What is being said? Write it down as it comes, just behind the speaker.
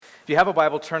you have a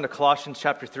Bible, turn to Colossians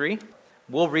chapter 3.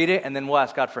 We'll read it and then we'll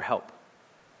ask God for help,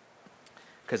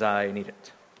 because I need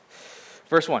it.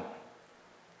 Verse 1.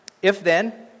 If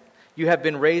then you have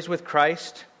been raised with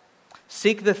Christ,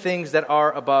 seek the things that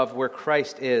are above, where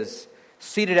Christ is,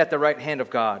 seated at the right hand of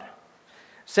God.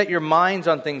 Set your minds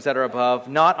on things that are above,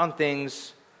 not on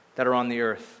things that are on the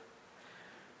earth.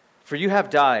 For you have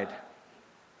died.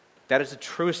 That is the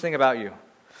truest thing about you.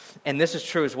 And this is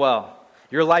true as well.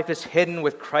 Your life is hidden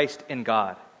with Christ in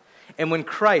God. And when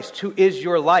Christ, who is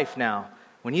your life now,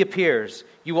 when He appears,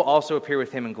 you will also appear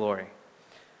with Him in glory.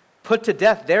 Put to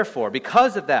death, therefore,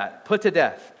 because of that, put to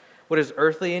death what is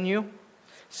earthly in you: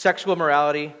 sexual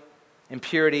immorality,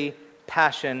 impurity,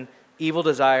 passion, evil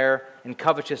desire, and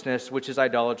covetousness, which is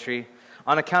idolatry.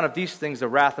 On account of these things, the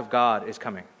wrath of God is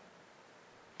coming.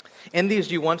 In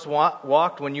these you once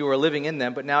walked when you were living in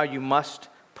them, but now you must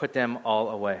put them all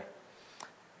away.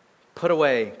 Put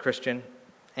away, Christian,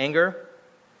 anger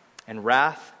and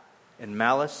wrath and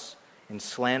malice and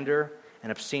slander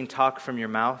and obscene talk from your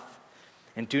mouth.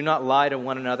 And do not lie to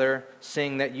one another,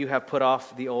 saying that you have put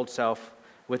off the old self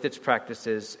with its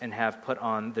practices and have put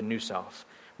on the new self,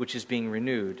 which is being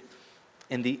renewed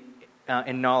in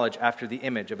knowledge after the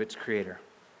image of its creator.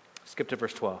 Skip to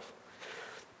verse 12.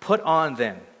 Put on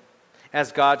then,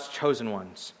 as God's chosen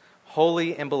ones,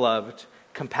 holy and beloved,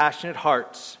 compassionate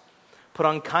hearts. Put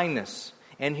on kindness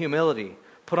and humility.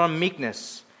 Put on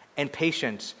meekness and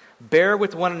patience. Bear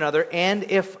with one another, and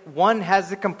if one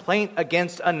has a complaint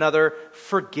against another,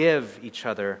 forgive each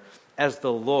other, as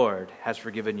the Lord has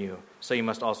forgiven you, so you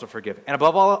must also forgive. And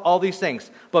above all these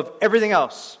things, above everything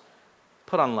else,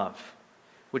 put on love,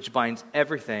 which binds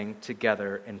everything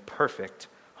together in perfect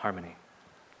harmony.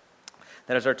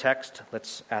 That is our text.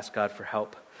 Let's ask God for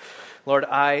help. Lord,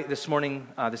 I, this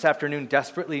afternoon,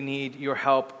 desperately need your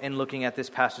help in looking at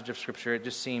this passage of Scripture. It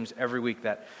just seems every week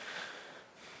that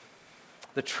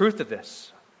the truth of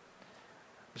this,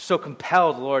 I'm so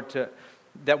compelled, Lord,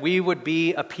 that we would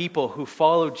be a people who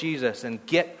follow Jesus and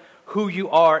get who you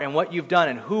are and what you've done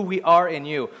and who we are in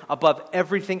you above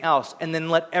everything else, and then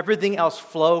let everything else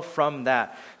flow from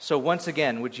that. So once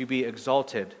again, would you be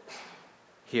exalted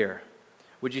here?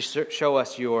 Would you show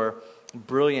us your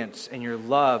brilliance and your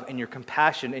love and your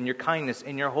compassion and your kindness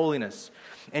and your holiness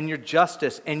and your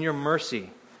justice and your mercy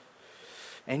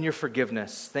and your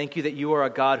forgiveness. Thank you that you are a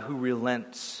God who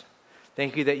relents.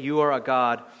 Thank you that you are a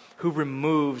God who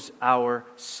removes our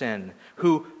sin,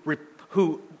 who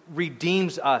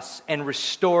redeems us and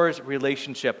restores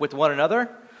relationship with one another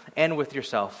and with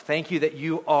yourself. Thank you that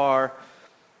you are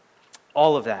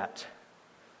all of that.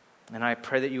 And I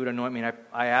pray that you would anoint me. And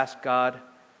I ask God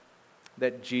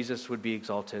that Jesus would be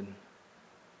exalted.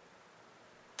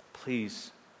 Please,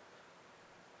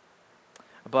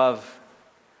 above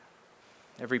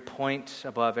every point,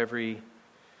 above every,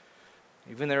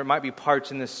 even there might be parts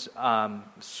in this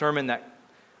sermon that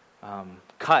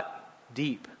cut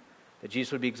deep, that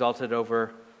Jesus would be exalted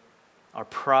over our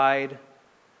pride,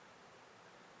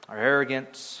 our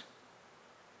arrogance.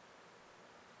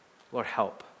 Lord,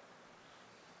 help.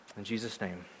 In Jesus'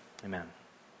 name, amen.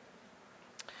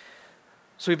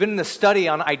 So we've been in the study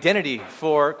on identity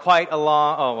for quite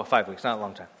a 5 weeks, not a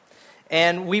long time.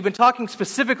 And we've been talking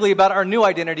specifically about our new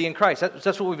identity in Christ.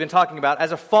 That's what we've been talking about.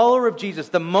 As a follower of Jesus,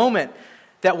 the moment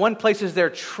that one places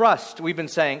their trust, we've been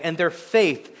saying, and their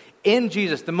faith in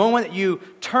Jesus, the moment that you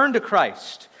turn to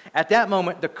Christ, at that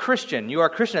moment, you are a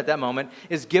Christian at that moment,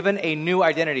 is given a new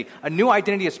identity. A new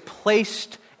identity is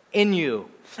placed in you.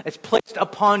 It's placed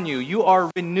upon you. You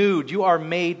are renewed. You are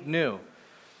made new.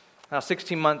 Now,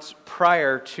 16 months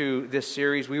prior to this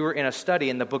series, we were in a study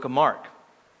in the book of Mark.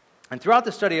 And throughout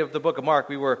the study of the book of Mark,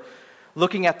 we were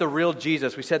looking at the real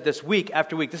Jesus. We said this week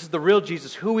after week, this is the real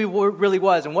Jesus, who he really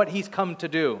was and what he's come to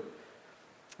do.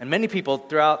 And many people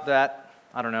throughout that,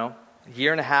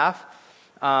 year and a half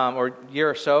or year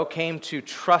or so came to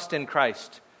trust in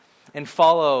Christ and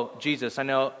follow Jesus. I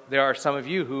know there are some of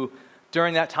you who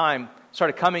during that time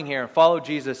started coming here and followed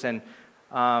Jesus, and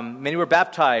many were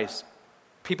baptized.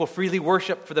 People freely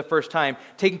worship for the first time.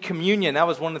 Taking communion, that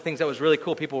was one of the things that was really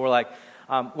cool. People were like,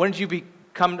 when did you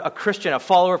become a Christian, a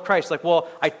follower of Christ? Like, well,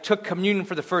 I took communion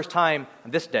for the first time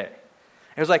this day.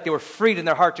 It was like they were freed in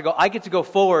their heart to go, I get to go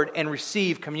forward and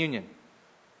receive communion.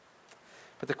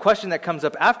 But the question that comes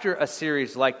up after a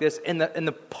series like this, and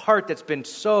the part that's been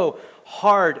so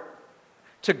hard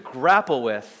to grapple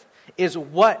with, is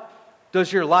what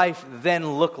does your life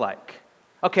then look like?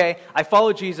 Okay, I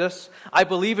follow Jesus. I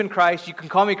believe in Christ. You can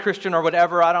call me Christian or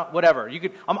whatever.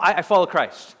 I follow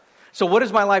Christ. So what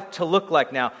is my life to look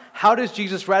like now? How does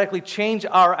Jesus radically change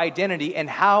our identity, and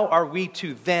how are we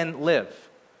to then live?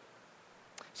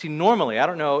 See, normally, I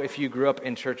don't know if you grew up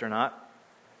in church or not,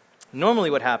 normally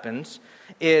what happens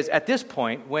is at this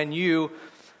point, when you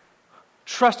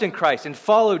trust in Christ and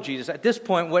follow Jesus, at this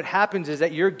point what happens is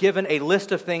that you're given a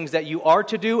list of things that you are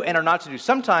to do and are not to do.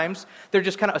 Sometimes they're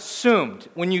just kind of assumed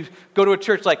when you go to a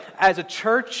church, like as a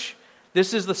church,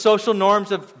 this is the social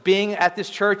norms of being at this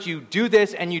church. You do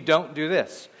this and you don't do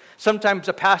this. Sometimes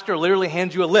a pastor literally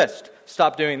hands you a list.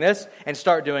 Stop doing this and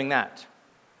start doing that.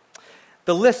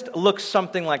 The list looks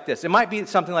something like this. It might be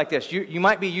something like this. You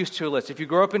might be used to a list. If you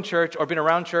grew up in church or been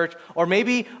around church or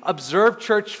maybe observed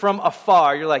church from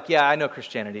afar, you're like, yeah, I know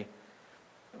Christianity.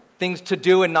 Things to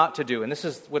do and not to do. And this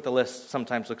is what the list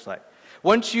sometimes looks like.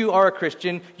 Once you are a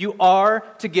Christian, you are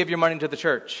to give your money to the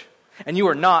church. And you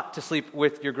are not to sleep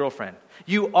with your girlfriend.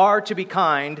 You are to be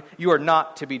kind. You are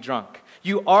not to be drunk.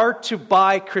 You are to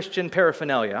buy Christian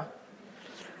paraphernalia.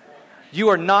 You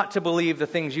are not to believe the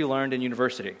things you learned in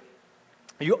university.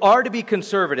 You are to be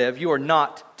conservative. You are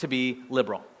not to be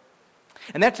liberal.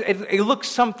 And it looks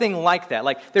something like that.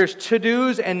 Like there's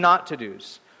to-dos and not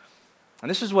to-dos. And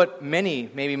this is what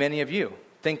maybe many of you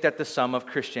think that the sum of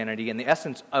Christianity and the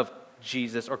essence of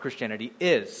Jesus or Christianity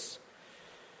is.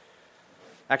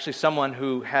 Actually, someone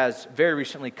who has very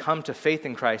recently come to faith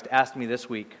in Christ asked me this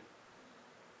week.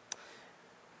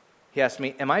 He asked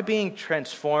me, am I being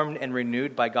transformed and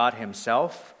renewed by God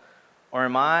Himself? Or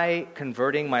am I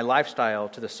converting my lifestyle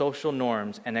to the social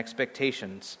norms and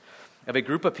expectations of a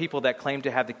group of people that claim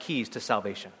to have the keys to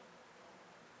salvation?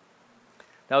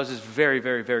 That was a very,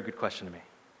 very, very good question to me.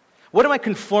 What am I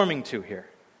conforming to here?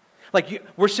 Like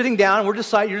we're sitting down, you're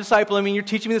discipling me, you're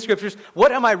teaching me the scriptures.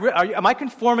 What am I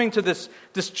conforming to this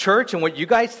church and what you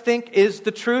guys think is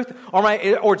the truth?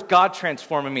 Or is God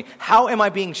transforming me? How am I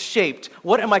being shaped?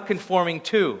 What am I conforming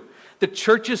to? The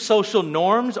church's social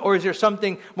norms, or is there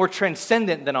something more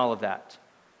transcendent than all of that?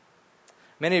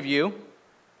 Many of you,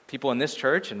 people in this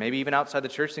church, and maybe even outside the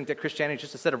church, think that Christianity is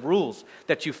just a set of rules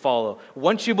that you follow.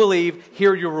 Once you believe,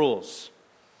 here are your rules.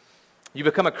 You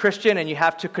become a Christian and you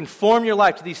have to conform your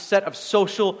life to these set of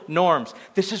social norms.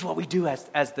 This is what we do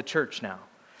as the church now.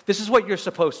 This is what you're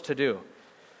supposed to do.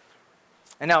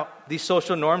 And now, these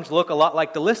social norms look a lot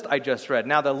like the list I just read.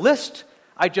 Now, the list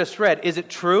I just read, is it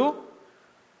true?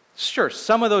 Sure,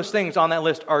 some of those things on that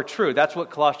list are true. That's what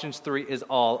Colossians 3 is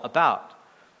all about.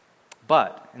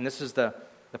 But, and this is the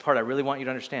part I really want you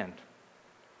to understand,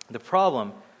 the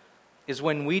problem is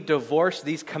when we divorce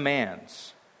these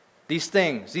commands, these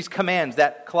things, these commands,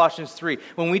 that Colossians 3,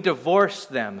 when we divorce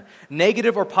them,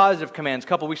 negative or positive commands, a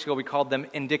couple weeks ago we called them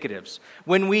indicatives.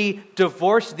 When we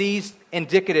divorce these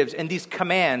indicatives and these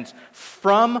commands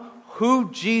from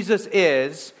who Jesus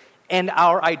is and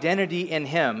our identity in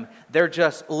Him, they're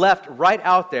just left right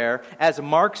out there as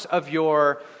marks of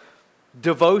your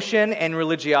devotion and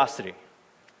religiosity.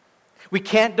 We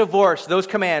can't divorce those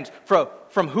commands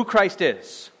from who Christ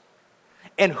is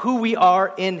and who we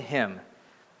are in Him.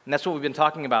 And that's what we've been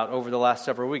talking about over the last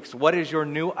several weeks. What is your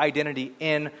new identity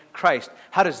in Christ?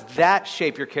 How does that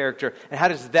shape your character? And how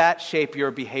does that shape your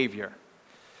behavior?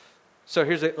 So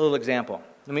here's a little example.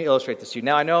 Let me illustrate this to you.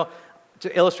 Now I know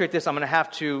to illustrate this, I'm going to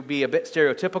have to be a bit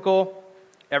stereotypical.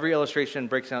 Every illustration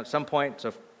breaks down at some point,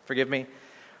 so forgive me.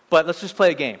 But let's just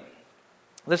play a game.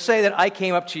 Let's say that I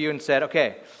came up to you and said,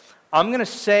 okay, I'm going to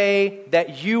say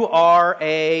that you are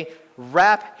a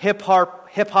rap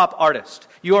hip-hop artist.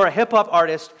 You are a hip-hop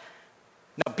artist.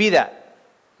 Now be that.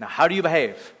 Now how do you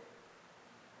behave?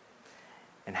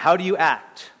 And how do you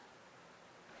act?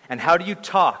 And how do you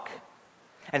talk?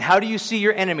 And how do you see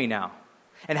your enemy now?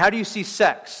 And how do you see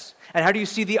sex? And how do you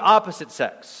see the opposite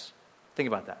sex? Think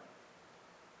about that.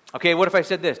 Okay, what if I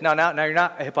said this? Now you're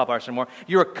not a hip-hop artist anymore.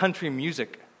 You're a country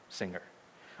music singer.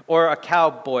 Or a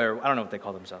cowboy, or I don't know what they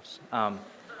call themselves.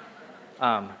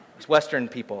 It's Western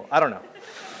people. I don't know.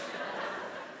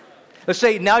 Let's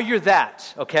say now you're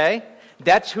that, okay?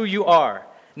 That's who you are.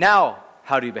 Now,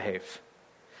 how do you behave?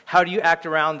 How do you act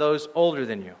around those older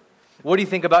than you? What do you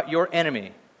think about your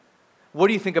enemy? What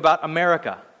do you think about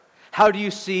America? How do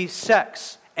you see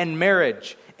sex and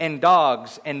marriage and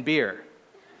dogs and beer?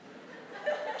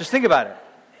 Just think about it.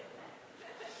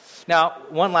 Now,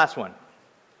 one last one.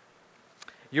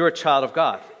 You're a child of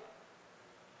God.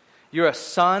 You're a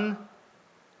son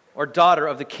or daughter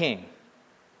of the King.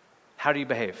 How do you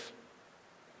behave?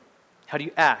 How do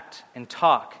you act and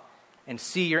talk and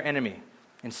see your enemy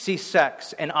and see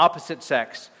sex and opposite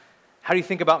sex? How do you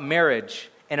think about marriage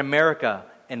and America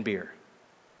and beer?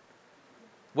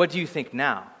 What do you think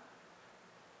now?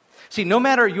 See, no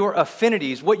matter your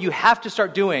affinities, what you have to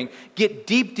start doing, get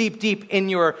deep, deep, deep in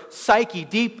your psyche,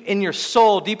 deep in your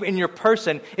soul, deep in your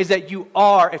person, is that you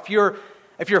are, if you're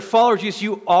a follower of Jesus,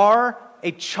 you are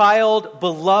a child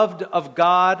beloved of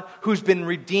God who's been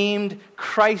redeemed.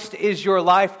 Christ is your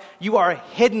life. You are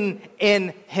hidden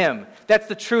in Him. That's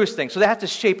the truest thing. So that has to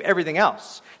shape everything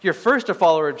else. You're first a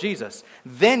follower of Jesus.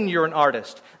 Then you're an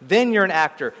artist. Then you're an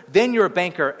actor. Then you're a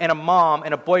banker and a mom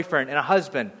and a boyfriend and a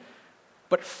husband.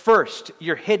 But first,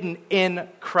 you're hidden in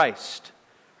Christ.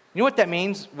 You know what that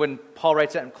means when Paul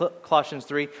writes that in Colossians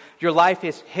 3? Your life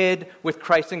is hid with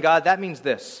Christ in God. That means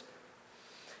this.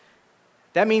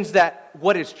 That means that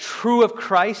what is true of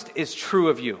Christ is true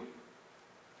of you.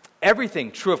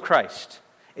 Everything true of Christ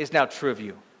is now true of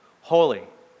you. Holy,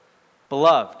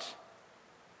 beloved,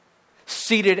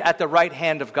 seated at the right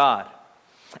hand of God.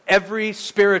 Every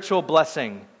spiritual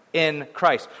blessing in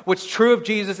Christ. What's true of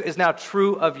Jesus is now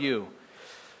true of you.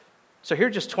 So here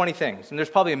are just 20 things, and there's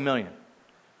probably a million.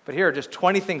 But here are just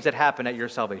 20 things that happen at your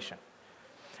salvation.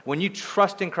 When you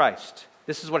trust in Christ,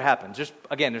 this is what happens.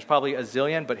 There's probably a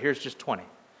zillion, but here's just 20.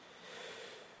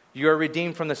 You are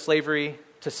redeemed from the slavery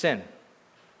to sin.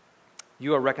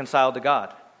 You are reconciled to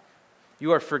God.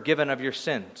 You are forgiven of your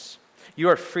sins. You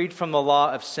are freed from the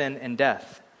law of sin and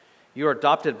death. You are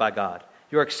adopted by God.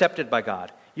 You are accepted by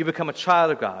God. You become a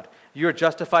child of God. You are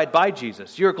justified by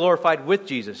Jesus. You are glorified with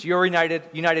Jesus. You are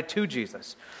united to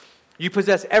Jesus. You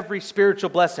possess every spiritual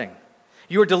blessing.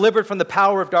 You are delivered from the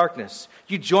power of darkness.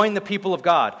 You join the people of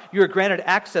God. You are granted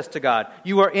access to God.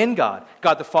 You are in God.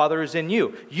 God the Father is in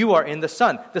you. You are in the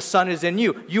Son. The Son is in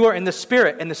you. You are in the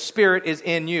Spirit, and the Spirit is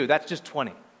in you. That's just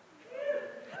 20.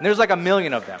 And there's like a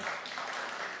million of them.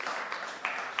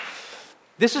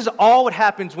 This is all what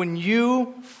happens when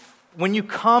you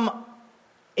come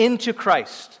into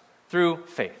Christ through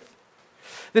faith.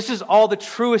 This is all the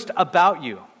truest about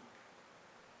you.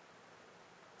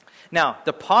 Now,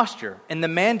 the posture and the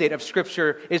mandate of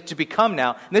Scripture is to become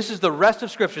now, and this is the rest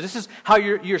of Scripture. This is how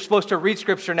you're supposed to read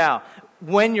Scripture now.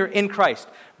 When you're in Christ,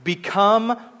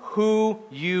 become who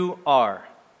you are.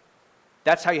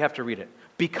 That's how you have to read it.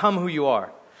 Become who you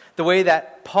are. The way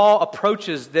that Paul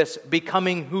approaches this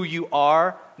becoming who you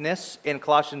are-ness in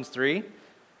Colossians 3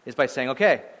 is by saying,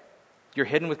 okay, you're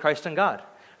hidden with Christ in God.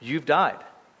 You've died.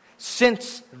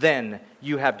 Since then,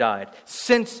 you have died.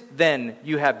 Since then,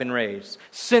 you have been raised.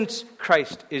 Since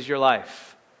Christ is your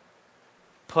life.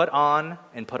 Put on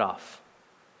and put off.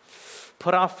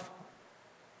 Put off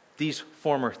these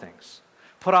former things.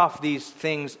 Put off these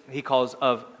things he calls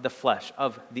of the flesh,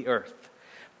 of the earth.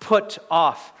 Put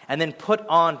off and then put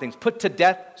on things. Put to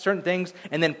death certain things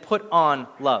and then put on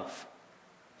love.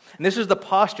 And this is the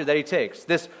posture that he takes.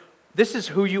 This is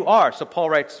who you are. So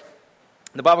Paul writes,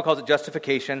 the Bible calls it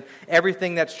justification.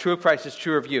 Everything that's true of Christ is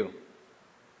true of you.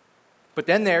 But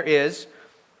then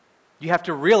you have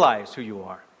to realize who you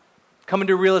are. Come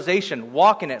into realization,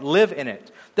 walk in it, live in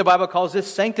it. The Bible calls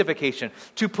this sanctification,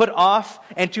 to put off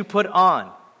and to put on.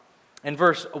 In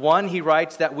verse 1, he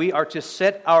writes that we are to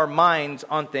set our minds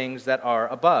on things that are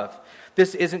above.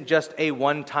 This isn't just a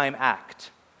one-time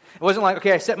act. It wasn't like,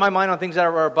 okay, I set my mind on things that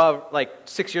are above like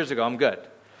 6 years ago, I'm good.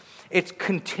 It's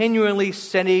continually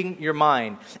setting your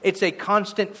mind. It's a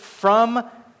constant from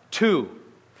to.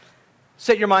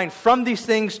 Set your mind from these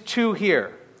things to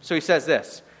here. So he says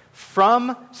this,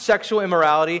 from sexual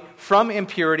immorality, from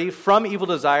impurity, from evil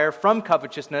desire, from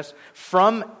covetousness,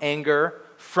 from anger,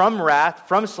 from wrath,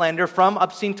 from slander, from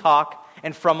obscene talk,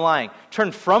 and from lying.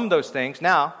 Turn from those things.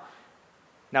 Now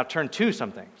turn to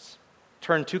some things.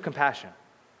 Turn to compassion.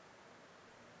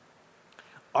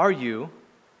 Are you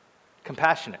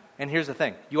compassionate? And here's the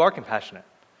thing. You are compassionate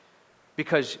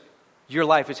because your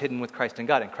life is hidden with Christ in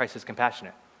God, and Christ is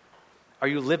compassionate. Are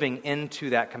you living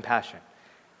into that compassion?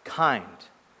 Kind,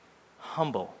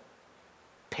 humble,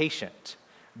 patient,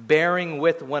 bearing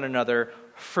with one another,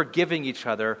 forgiving each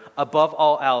other, above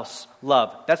all else,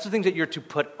 love. That's the things that you're to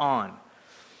put on.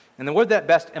 And the word that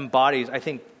best embodies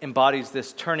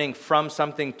this turning from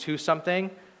something to something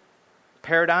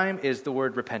paradigm is the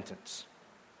word repentance.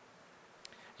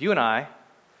 You and I,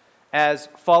 as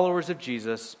followers of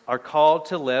Jesus, are called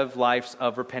to live lives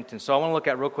of repentance. So I want to look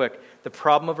at real quick the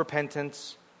problem of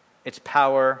repentance, its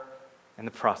power, and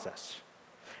the process.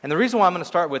 And the reason why I'm going to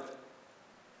start with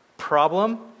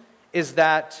problem is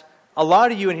that a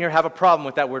lot of you in here have a problem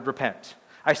with that word repent.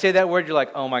 I say that word, you're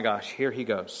like, oh my gosh, here he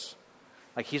goes.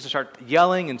 Like he's going to start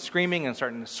yelling and screaming and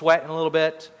starting to sweat a little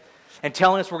bit and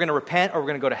telling us we're going to repent or we're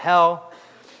going to go to hell.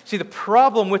 See, the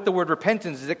problem with the word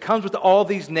repentance is it comes with all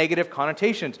these negative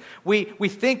connotations. We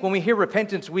think, when we hear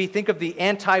repentance, we think of the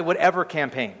anti-whatever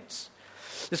campaigns.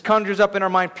 This conjures up in our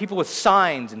mind people with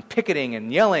signs and picketing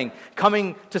and yelling,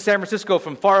 coming to San Francisco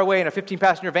from far away in a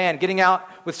 15-passenger van, getting out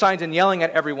with signs and yelling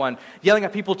at everyone, yelling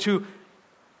at people to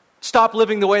stop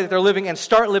living the way that they're living and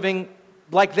start living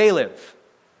like they live.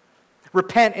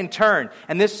 Repent and turn.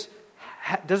 And this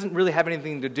doesn't really have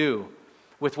anything to do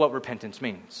with what repentance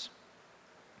means.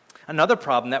 Another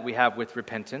problem that we have with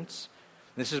repentance,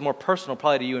 and this is more personal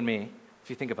probably to you and me, if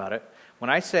you think about it. When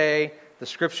I say the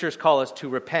scriptures call us to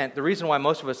repent, the reason why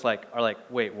most of us are like,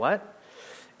 wait, what?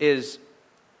 Is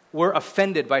we're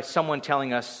offended by someone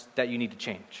telling us that you need to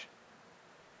change.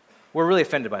 We're really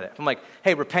offended by that. If I'm like,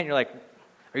 hey, repent, you're like,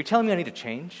 are you telling me I need to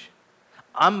change?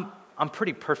 I'm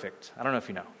pretty perfect. I don't know if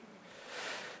you know.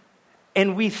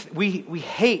 And we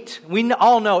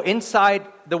all know inside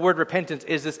the word repentance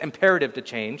is this imperative to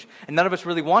change, and none of us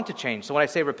really want to change. So when I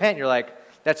say repent, you're like,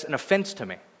 that's an offense to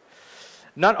me.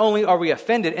 Not only are we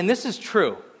offended, and this is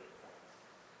true,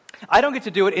 I don't get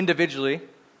to do it individually,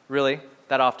 really,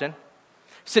 that often.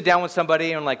 Sit down with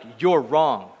somebody and I'm like, you're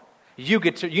wrong. You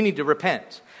need to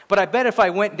repent. But I bet if I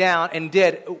went down and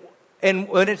did, and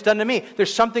when it's done to me,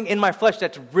 there's something in my flesh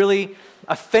that's really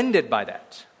offended by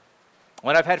that.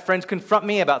 When I've had friends confront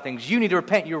me about things, you need to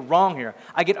repent, you're wrong here,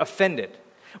 I get offended.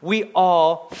 We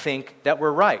all think that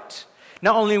we're right.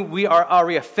 Not only are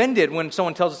we offended when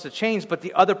someone tells us to change, but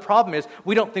the other problem is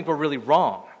we don't think we're really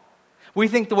wrong. We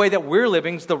think the way that we're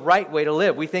living is the right way to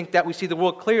live. We think that we see the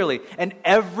world clearly, and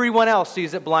everyone else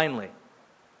sees it blindly.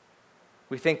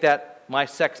 We think that my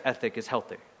sex ethic is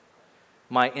healthy.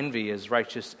 My envy is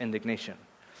righteous indignation.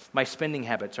 My spending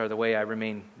habits are the way I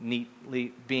remain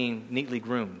being neatly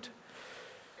groomed.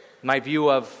 My view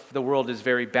of the world is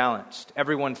very balanced.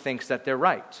 Everyone thinks that they're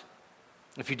right.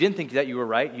 If you didn't think that you were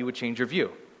right, you would change your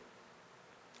view.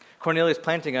 Cornelius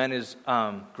Plantinga, in his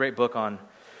great book on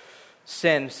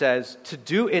sin, says, to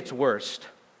do its worst,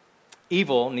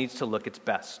 evil needs to look its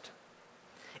best.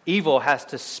 Evil has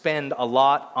to spend a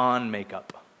lot on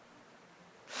makeup.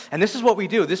 And this is what we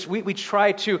do. We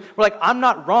try to, we're like, I'm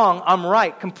not wrong, I'm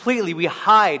right, completely. We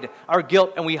hide our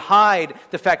guilt and we hide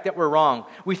the fact that we're wrong.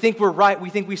 We think we're right, we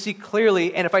think we see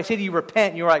clearly, and if I say to you,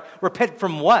 repent, you're like, repent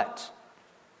from what?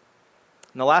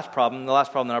 And the last problem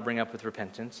that I'll bring up with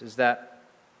repentance is that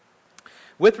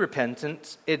with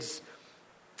repentance, it's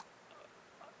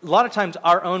a lot of times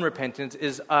our own repentance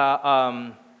is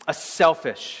a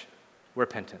selfish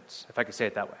repentance, if I could say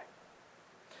it that way.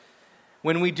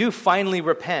 When we do finally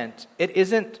repent, it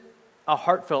isn't a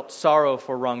heartfelt sorrow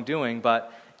for wrongdoing,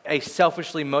 but a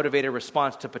selfishly motivated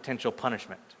response to potential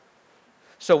punishment.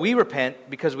 So we repent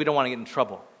because we don't want to get in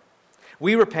trouble.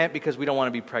 We repent because we don't want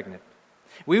to be pregnant.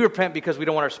 We repent because we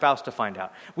don't want our spouse to find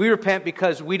out. We repent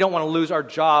because we don't want to lose our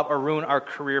job or ruin our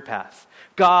career path.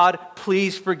 God,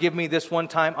 please forgive me this one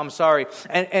time. I'm sorry.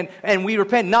 And we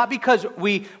repent not because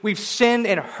we've sinned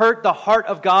and hurt the heart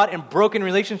of God and broken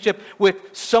relationship with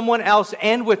someone else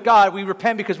and with God. We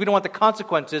repent because we don't want the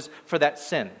consequences for that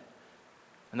sin.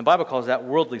 And the Bible calls that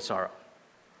worldly sorrow.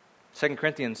 2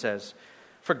 Corinthians says,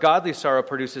 for godly sorrow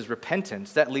produces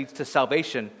repentance that leads to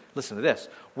salvation, listen to this,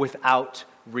 without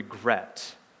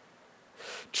regret.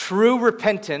 True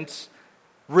repentance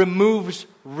removes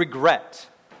regret,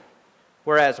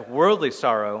 whereas worldly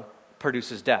sorrow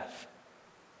produces death.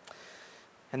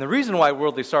 And the reason why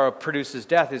worldly sorrow produces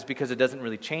death is because it doesn't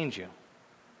really change you.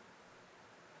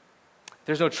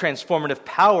 There's no transformative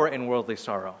power in worldly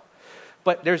sorrow,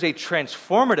 but there's a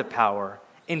transformative power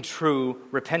in true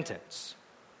repentance.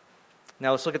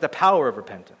 Now let's look at the power of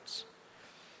repentance.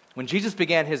 When Jesus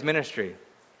began his ministry,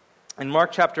 in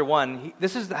Mark chapter 1,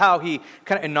 this is how he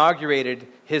kind of inaugurated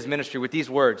his ministry with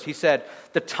these words. He said,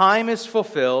 the time is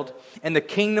fulfilled and the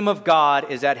kingdom of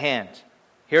God is at hand.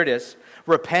 Here it is.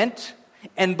 Repent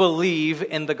and believe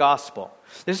in the gospel.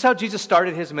 This is how Jesus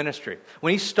started his ministry.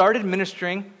 When he started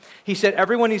ministering, he said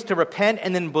everyone needs to repent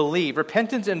and then believe.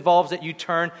 Repentance involves that you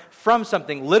turn from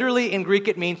something. Literally in Greek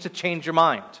it means to change your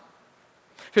mind.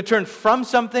 To turn from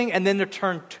something and then to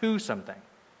turn to something.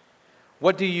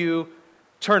 What do you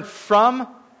turn from?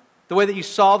 The way that you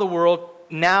saw the world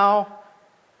now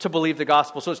to believe the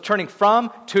gospel. So it's turning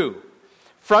from to.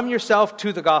 From yourself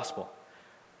to the gospel.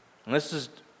 And this is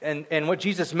and what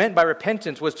Jesus meant by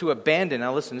repentance was to abandon.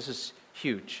 Now listen, this is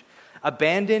huge.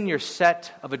 Abandon your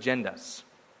set of agendas.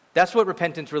 That's what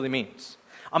repentance really means.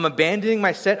 I'm abandoning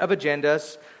my set of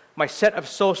agendas, my set of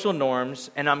social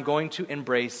norms, and I'm going to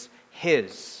embrace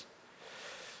His.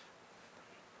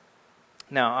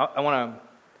 Now, I want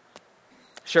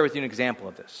to share with you an example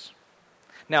of this.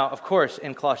 Now, of course,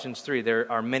 in Colossians 3,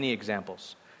 there are many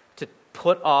examples to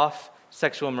put off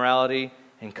sexual immorality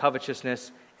and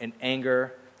covetousness and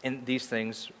anger and these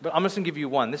things. But I'm just going to give you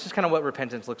one. This is kind of what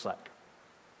repentance looks like.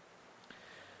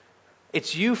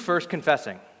 It's you first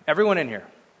confessing. Everyone in here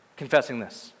confessing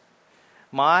this.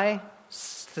 To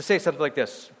say something like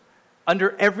this.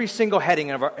 Under every single heading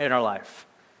in our life,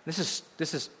 This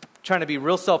is trying to be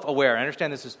real self-aware. I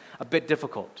understand this is a bit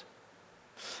difficult.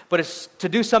 But it's to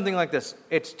do something like this.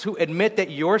 It's to admit that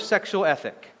your sexual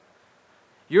ethic,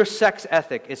 your sex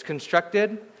ethic is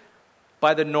constructed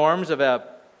by the norms of a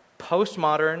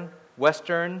postmodern,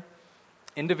 Western,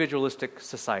 individualistic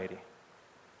society.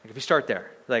 If you start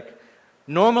there,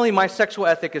 normally my sexual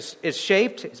ethic it's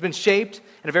been shaped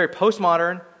in a very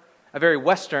postmodern, a very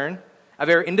Western, a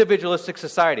very individualistic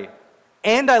society.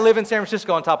 And I live in San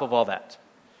Francisco on top of all that.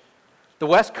 The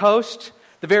West Coast,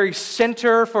 the very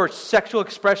center for sexual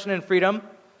expression and freedom.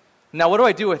 Now, what do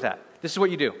I do with that? This is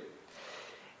what you do.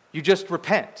 You just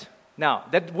repent. Now,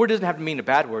 that word doesn't have to mean a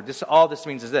bad word. All this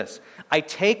means is this. I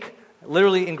take,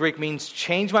 literally in Greek means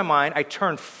change my mind. I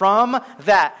turn from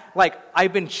that.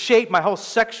 I've been shaped, my whole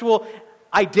sexual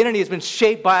identity has been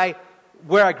shaped by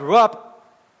where I grew up.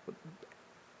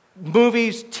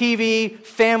 Movies, TV,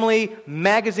 family,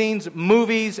 magazines,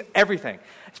 movies, everything.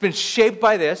 It's been shaped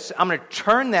by this. I'm going to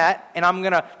turn that, and I'm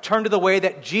going to turn to the way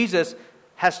that Jesus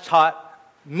has taught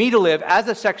me to live as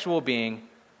a sexual being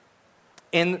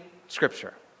in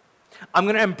Scripture. I'm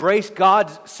going to embrace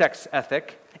God's sex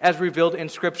ethic as revealed in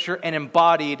Scripture and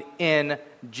embodied in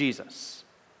Jesus.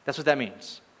 That's what that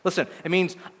means. Listen, it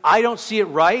means I don't see it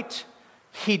right,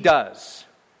 He does.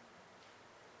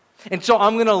 And so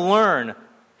I'm going to learn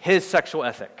His sexual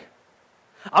ethic.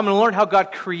 I'm going to learn how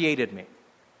God created me.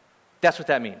 That's what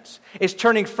that means. It's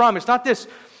turning from, it's not this,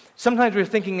 sometimes we're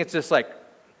thinking it's this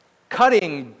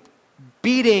cutting,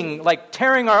 beating,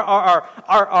 tearing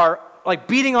our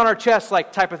beating on our chest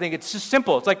type of thing. It's just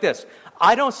simple. It's like this.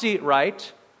 I don't see it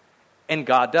right, and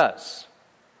God does.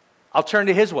 I'll turn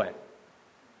to His way.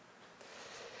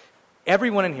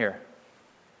 Everyone in here,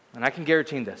 and I can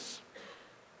guarantee this,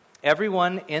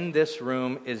 everyone in this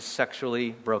room is sexually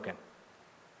broken.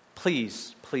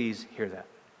 Please hear that.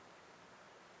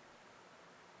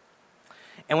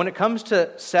 And when it comes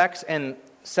to sex and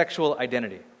sexual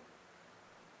identity,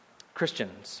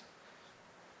 Christians,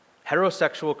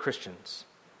 heterosexual Christians,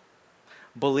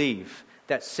 believe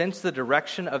that since the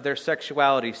direction of their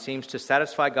sexuality seems to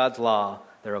satisfy God's law,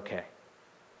 they're okay.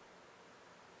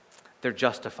 They're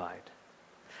justified.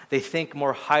 They think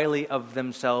more highly of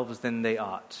themselves than they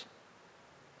ought.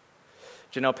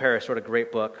 Janelle Paris wrote a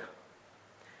great book,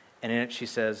 and in it she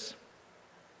says,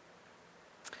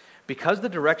 because the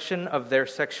direction of their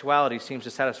sexuality seems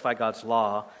to satisfy God's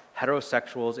law,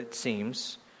 heterosexuals, it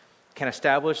seems, can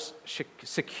establish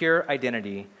secure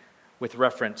identity with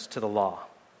reference to the law.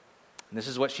 And this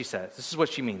is what she says. This is what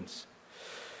she means.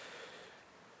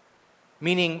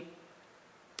 Meaning,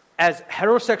 as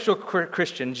heterosexual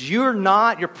Christians,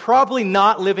 you're probably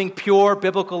not living pure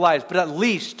biblical lives, but at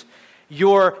least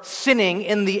you're sinning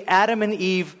in the Adam and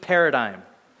Eve paradigm.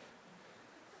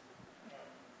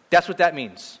 That's what that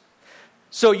means.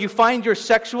 So you find your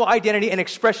sexual identity and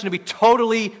expression to be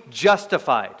totally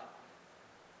justified.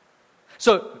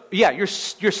 So, yeah, you're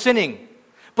sinning,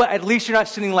 but at least you're not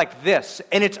sinning like this,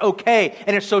 and it's okay,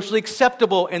 and it's socially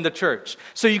acceptable in the church.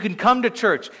 So you can come to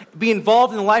church, be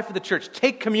involved in the life of the church,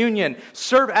 take communion,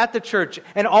 serve at the church,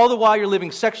 and all the while you're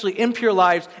living sexually impure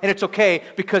lives, and it's okay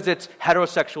because it's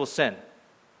heterosexual sin.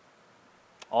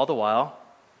 All the while,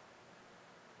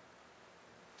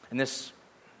 and this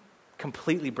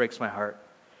completely breaks my heart,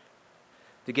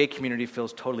 the gay community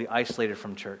feels totally isolated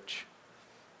from church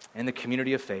and the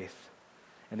community of faith.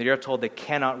 And they are told they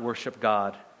cannot worship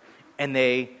God, and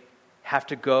they have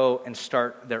to go and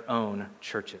start their own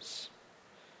churches.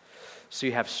 So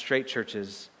you have straight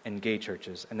churches and gay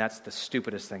churches, and that's the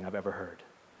stupidest thing I've ever heard.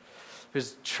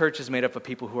 Because church is made up of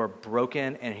people who are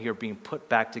broken and who are being put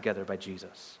back together by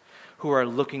Jesus, who are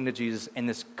looking to Jesus in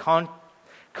this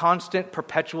constant,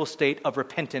 perpetual state of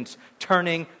repentance,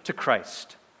 turning to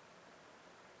Christ.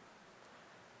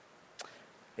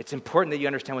 It's important that you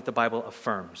understand what the Bible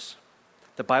affirms.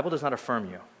 The Bible does not affirm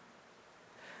you.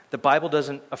 The Bible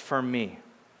doesn't affirm me.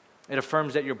 It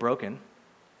affirms that you're broken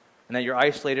and that you're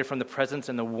isolated from the presence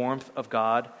and the warmth of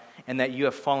God and that you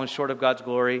have fallen short of God's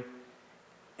glory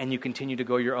and you continue to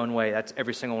go your own way. That's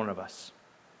every single one of us.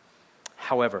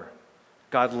 However,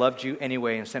 God loved you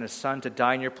anyway and sent His Son to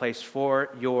die in your place for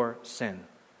your sin.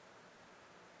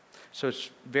 So it's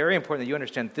very important that you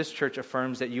understand that this church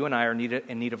affirms that you and I are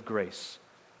in need of grace,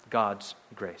 God's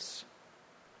grace.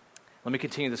 Let me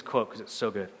continue this quote because it's so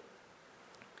good.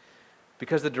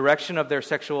 Because the direction of their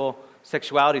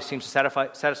sexuality seems to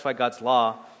satisfy God's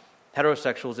law,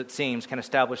 heterosexuals, it seems, can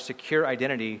establish secure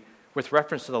identity with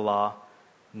reference to the law,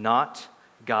 not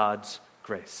God's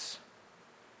grace.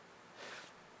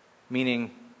 Meaning,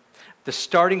 the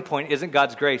starting point isn't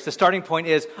God's grace. The starting point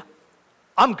is,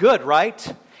 I'm good,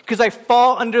 right? because I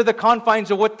fall under the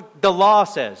confines of what the law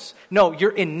says. No,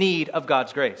 you're in need of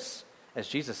God's grace. As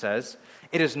Jesus says,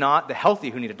 it is not the healthy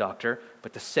who need a doctor,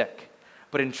 but the sick.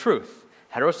 But in truth,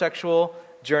 heterosexual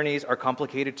journeys are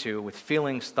complicated too, with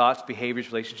feelings, thoughts, behaviors,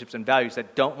 relationships, and values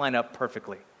that don't line up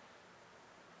perfectly.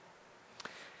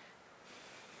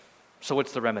 So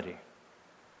what's the remedy?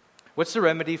 What's the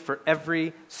remedy for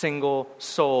every single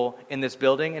soul in this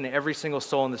building and every single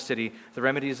soul in the city? The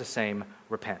remedy is the same: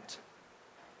 repent.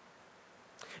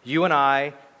 You and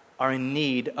I are in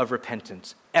need of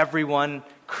repentance. Everyone,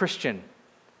 Christian,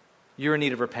 you're in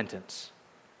need of repentance.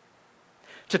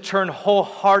 To turn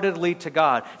wholeheartedly to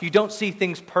God. You don't see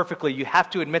things perfectly. You have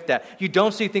to admit that. You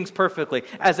don't see things perfectly.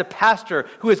 As a pastor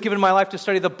who has given my life to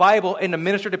study the Bible and to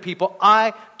minister to people,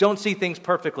 I don't see things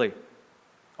perfectly.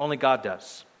 Only God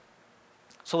does.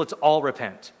 So let's all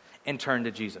repent and turn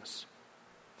to Jesus.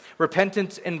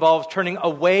 Repentance involves turning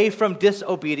away from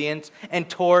disobedience and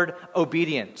toward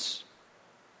obedience.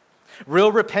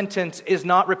 Real repentance is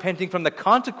not repenting from the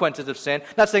consequences of sin.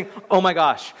 Not saying, oh my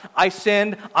gosh, I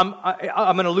sinned, I'm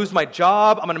going to lose my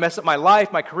job, I'm going to mess up my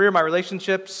life, my career, my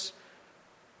relationships.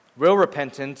 Real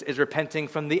repentance is repenting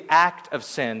from the act of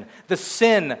sin, the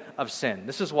sin of sin.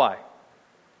 This is why.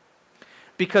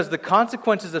 Because the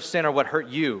consequences of sin are what hurt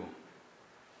you.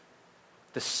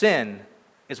 The sin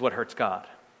is what hurts God.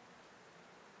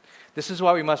 This is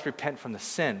why we must repent from the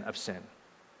sin of sin,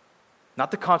 not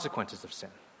the consequences of sin.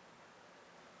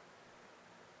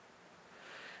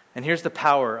 And here's the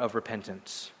power of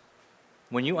repentance.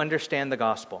 When you understand the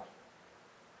gospel,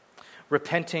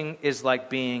 repenting is like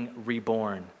being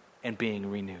reborn and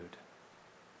being renewed.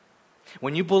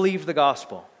 When you believe the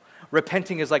gospel,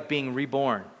 repenting is like being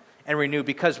reborn and renewed,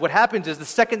 because what happens is the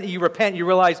second that you repent, you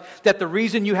realize that the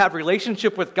reason you have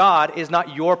relationship with God is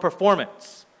not your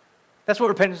performance. That's what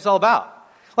repentance is all about.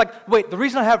 Like, wait, the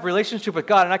reason I have relationship with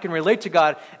God and I can relate to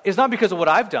God is not because of what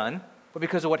I've done, but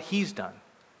because of what He's done.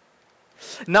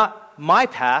 Not my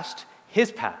past,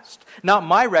 His past. Not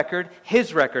my record,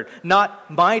 His record. Not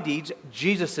my deeds,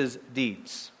 Jesus'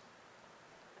 deeds.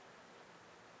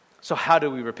 So how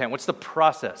do we repent? What's the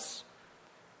process?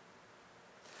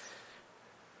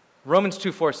 Romans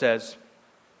 2:4 says,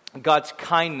 God's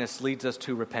kindness leads us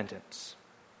to repentance.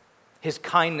 His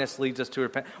kindness leads us to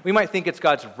repentance. We might think it's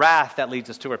God's wrath that leads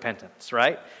us to repentance,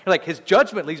 right? You're like, His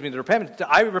judgment leads me to repentance.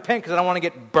 I repent because I don't want to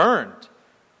get burned.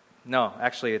 No,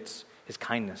 actually it's His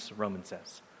kindness, Romans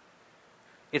says.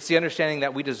 It's the understanding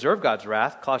that we deserve God's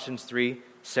wrath. Colossians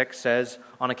 3:6 says,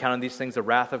 on account of these things, the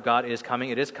wrath of God is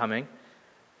coming. It is coming.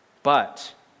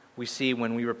 But we see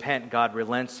when we repent, God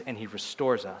relents and He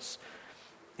restores us.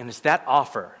 And it's that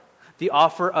offer, the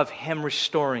offer of Him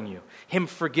restoring you, Him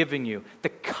forgiving you, the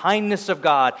kindness of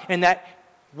God, and that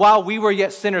while we were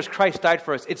yet sinners, Christ died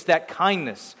for us. It's that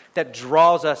kindness that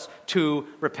draws us to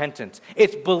repentance.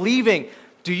 It's believing.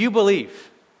 Do you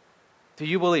believe? Do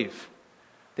you believe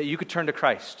that you could turn to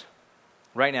Christ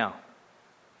right now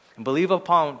and believe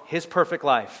upon His perfect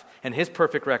life and His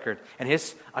perfect record and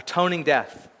His atoning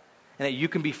death, and that you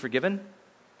can be forgiven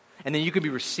and then you can be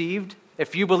received?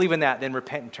 If you believe in that, then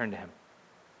repent and turn to Him.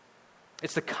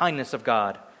 It's the kindness of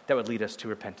God that would lead us to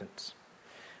repentance.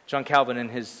 John Calvin, in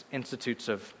his Institutes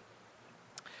of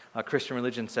Christian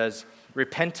Religion, says,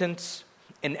 repentance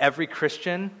in every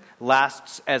Christian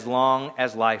lasts as long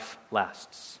as life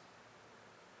lasts.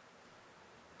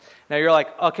 Now you're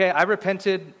like, okay, I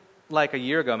repented like a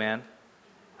year ago, man.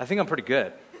 I think I'm pretty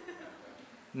good.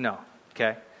 No,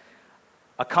 okay?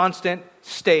 A constant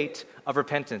state of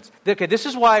repentance. Okay, this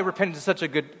is why repentance is such a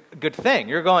good thing.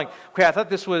 You're going, okay, I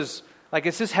thought this was, like,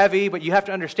 this is heavy, but you have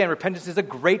to understand repentance is a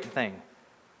great thing.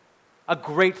 A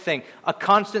great thing. A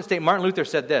constant state. Martin Luther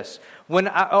said this, when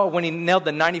he nailed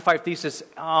the 95 Thesis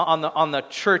on the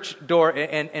church door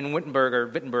in Wittenberg,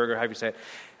 or however you say it,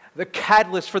 the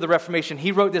catalyst for the Reformation,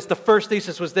 he wrote this. The first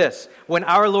thesis was this: when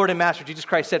our Lord and Master Jesus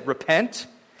Christ said, repent,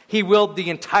 He willed the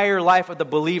entire life of the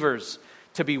believers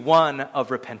to be one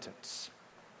of repentance.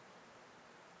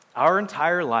 Our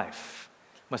entire life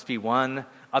must be one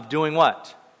of doing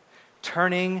what?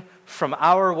 Turning from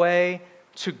our way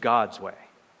to God's way.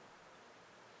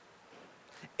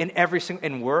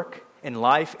 In work, in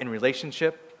life, in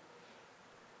relationship,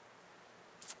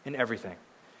 in everything.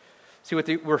 See, what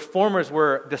the reformers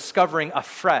were discovering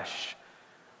afresh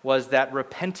was that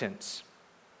repentance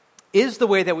is the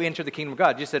way that we enter the kingdom of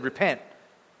God. You said repent.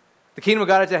 The kingdom of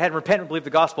God is at hand. Repent and believe the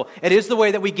gospel. It is the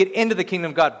way that we get into the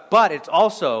kingdom of God, but it's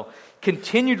also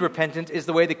continued repentance is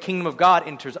the way the kingdom of God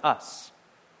enters us.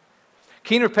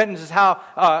 Kingdom repentance is how,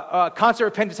 constant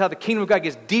repentance is how the kingdom of God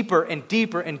gets deeper and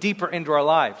deeper and deeper into our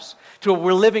lives. To where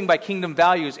we're living by kingdom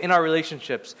values in our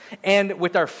relationships and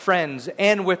with our friends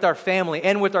and with our family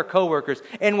and with our coworkers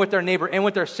and with our neighbor and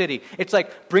with our city. It's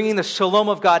like bringing the shalom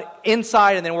of God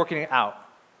inside and then working it out.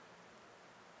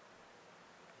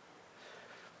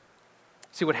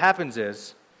 See, what happens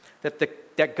is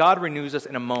that God renews us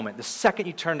in a moment. The second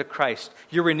you turn to Christ,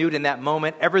 you're renewed in that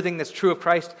moment. Everything that's true of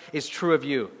Christ is true of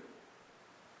you.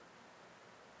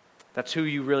 That's who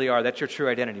you really are. That's your true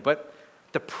identity. But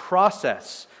the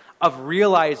process of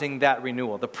realizing that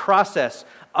renewal, the process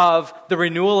of the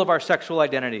renewal of our sexual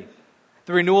identity,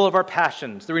 the renewal of our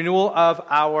passions, the renewal of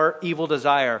our evil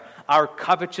desire, our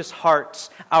covetous hearts,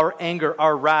 our anger,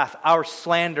 our wrath, our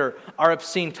slander, our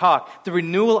obscene talk, the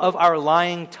renewal of our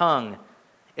lying tongue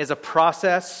is a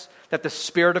process that the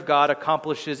Spirit of God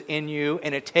accomplishes in you,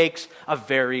 and it takes a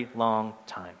very long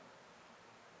time.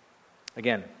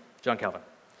 Again, John Calvin.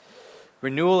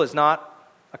 Renewal is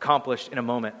not accomplished in a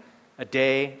moment, a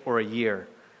day, or a year,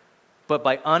 but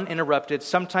by uninterrupted,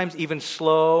 sometimes even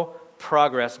slow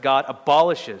progress. God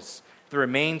abolishes the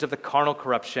remains of the carnal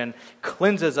corruption,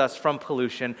 cleanses us from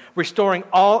pollution, restoring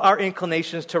all our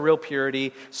inclinations to real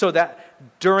purity, so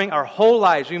that during our whole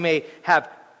lives we may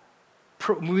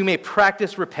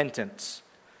practice repentance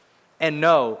and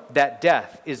know that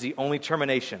death is the only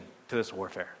termination to this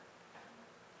warfare.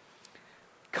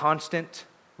 Constant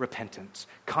repentance,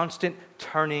 constant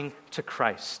turning to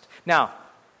Christ. Now,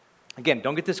 again,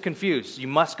 don't get this confused. You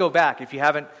must go back. If you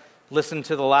haven't listened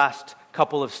to the last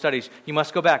couple of studies, you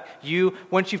must go back.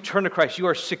 Once you've turned to Christ, you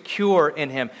are secure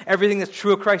in Him. Everything that's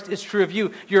true of Christ is true of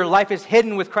you. Your life is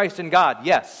hidden with Christ in God,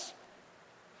 yes.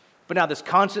 But now this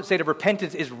constant state of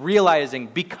repentance is realizing,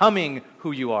 becoming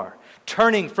who you are,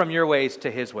 turning from your ways to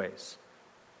His ways.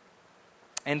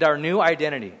 And our new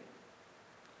identity,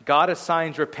 God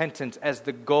assigns repentance as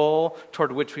the goal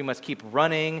toward which we must keep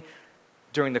running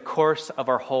during the course of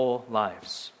our whole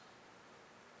lives.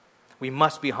 We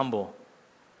must be humble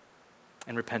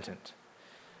and repentant.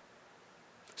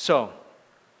 So,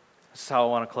 this is how I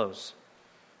want to close.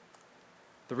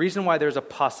 The reason why there's a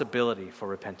possibility for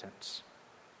repentance,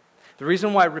 the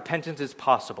reason why repentance is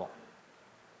possible,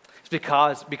 is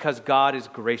because God is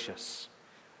gracious.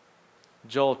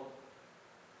 Joel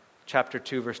chapter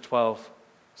 2, verse 12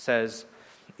 says,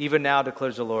 "Even now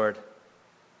declares the Lord,"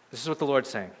 this is what the Lord's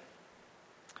saying,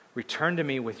 "Return to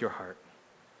me with your heart,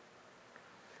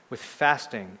 with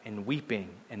fasting and weeping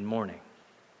and mourning."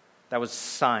 That was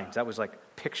signs. That was like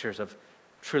pictures of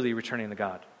truly returning to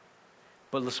God.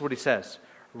 But listen to what He says.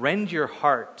 "Rend your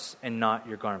hearts and not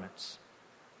your garments."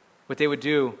 What they would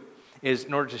do is,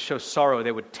 in order to show sorrow,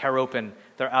 they would tear open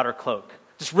their outer cloak.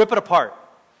 Just rip it apart.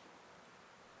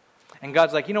 And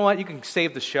God's like, you know what? You can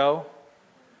save the show.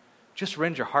 Just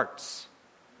rend your hearts.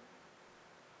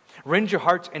 Rend your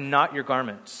hearts and not your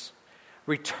garments.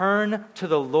 Return to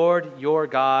the Lord your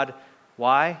God.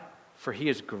 Why? For He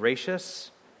is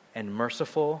gracious and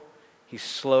merciful. He's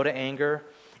slow to anger,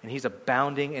 and He's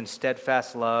abounding in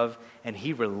steadfast love, and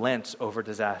He relents over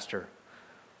disaster.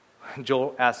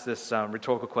 Joel asked this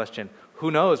rhetorical question. Who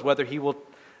knows whether He will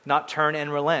not turn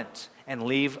and relent and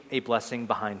leave a blessing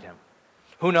behind Him?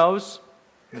 Who knows?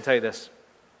 Let me tell you this.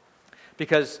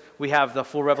 Because we have the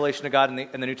full revelation of God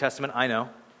in the New Testament, I know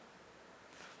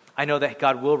that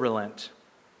God will relent.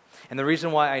 And the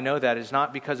reason why I know that is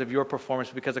not because of your performance,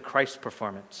 but because of Christ's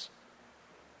performance.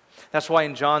 That's why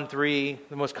in John 3,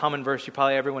 the most common verse,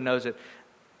 everyone knows it,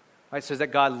 right, it says that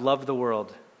God loved the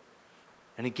world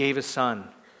and He gave His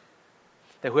Son,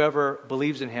 that whoever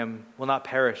believes in Him will not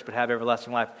perish but have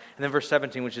everlasting life. And then verse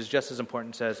 17, which is just as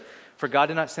important, says, "For God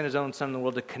did not send His own Son in the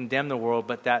world to condemn the world,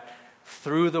 but that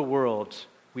through the world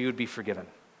we would be forgiven."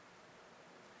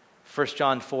 1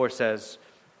 John 4 says,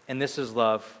 "And this is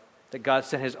love, that God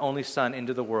sent His only Son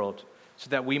into the world so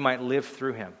that we might live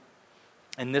through Him.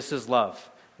 And this is love,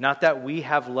 not that we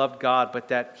have loved God, but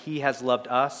that He has loved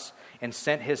us and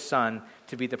sent His Son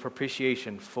to be the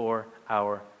propitiation for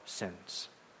our sins."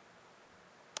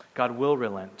 God will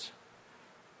relent.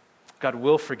 God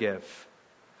will forgive.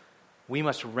 We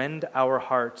must rend our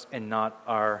hearts and not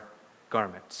our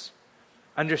garments.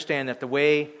 Understand that the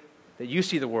way that you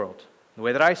see the world, the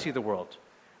way that I see the world,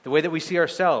 the way that we see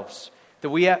ourselves, the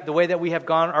way that we have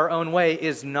gone our own way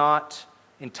is not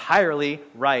entirely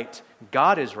right.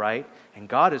 God is right, and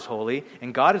God is holy,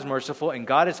 and God is merciful, and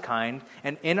God is kind,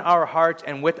 and in our hearts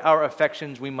and with our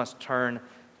affections we must turn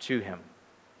to Him.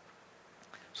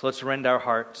 So let's rend our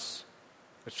hearts.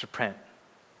 Let's repent.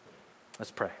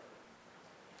 Let's pray.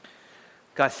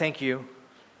 God, thank you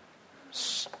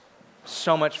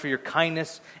so much for your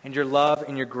kindness and your love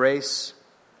and your grace.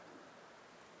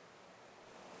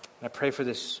 And I pray for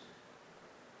this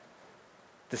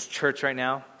church right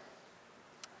now.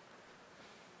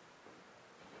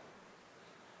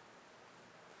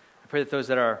 I pray that those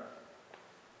that are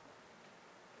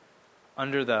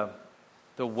under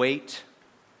the weight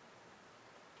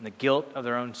and the guilt of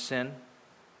their own sin,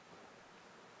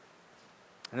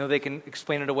 I know they can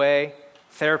explain it away.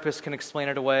 Therapists can explain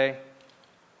it away.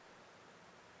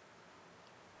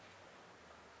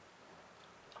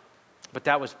 But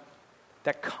that was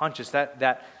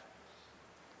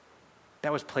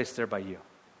placed there by you.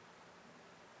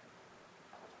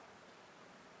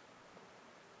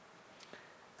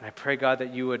 And I pray, God,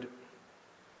 that you would,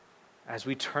 as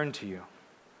we turn to you,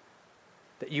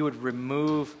 that you would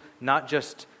remove not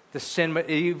just the sin, but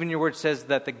even your word says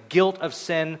that the guilt of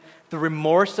sin, the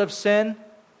remorse of sin,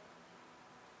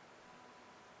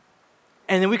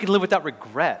 and then we can live without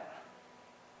regret.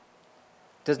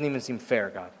 Doesn't even seem fair,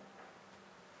 God.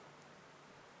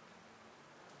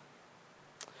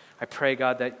 I pray,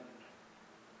 God, that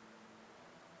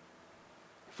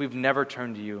if we've never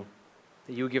turned to you,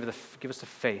 that you would give us the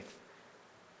faith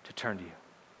to turn to you.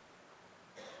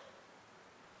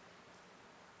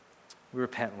 We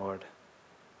repent, Lord.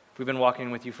 If we've been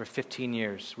walking with you for 15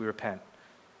 years, we repent.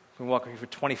 If we've been walking with you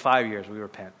for 25 years, we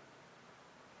repent.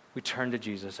 We turn to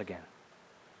Jesus again.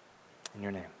 In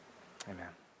your name,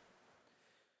 amen.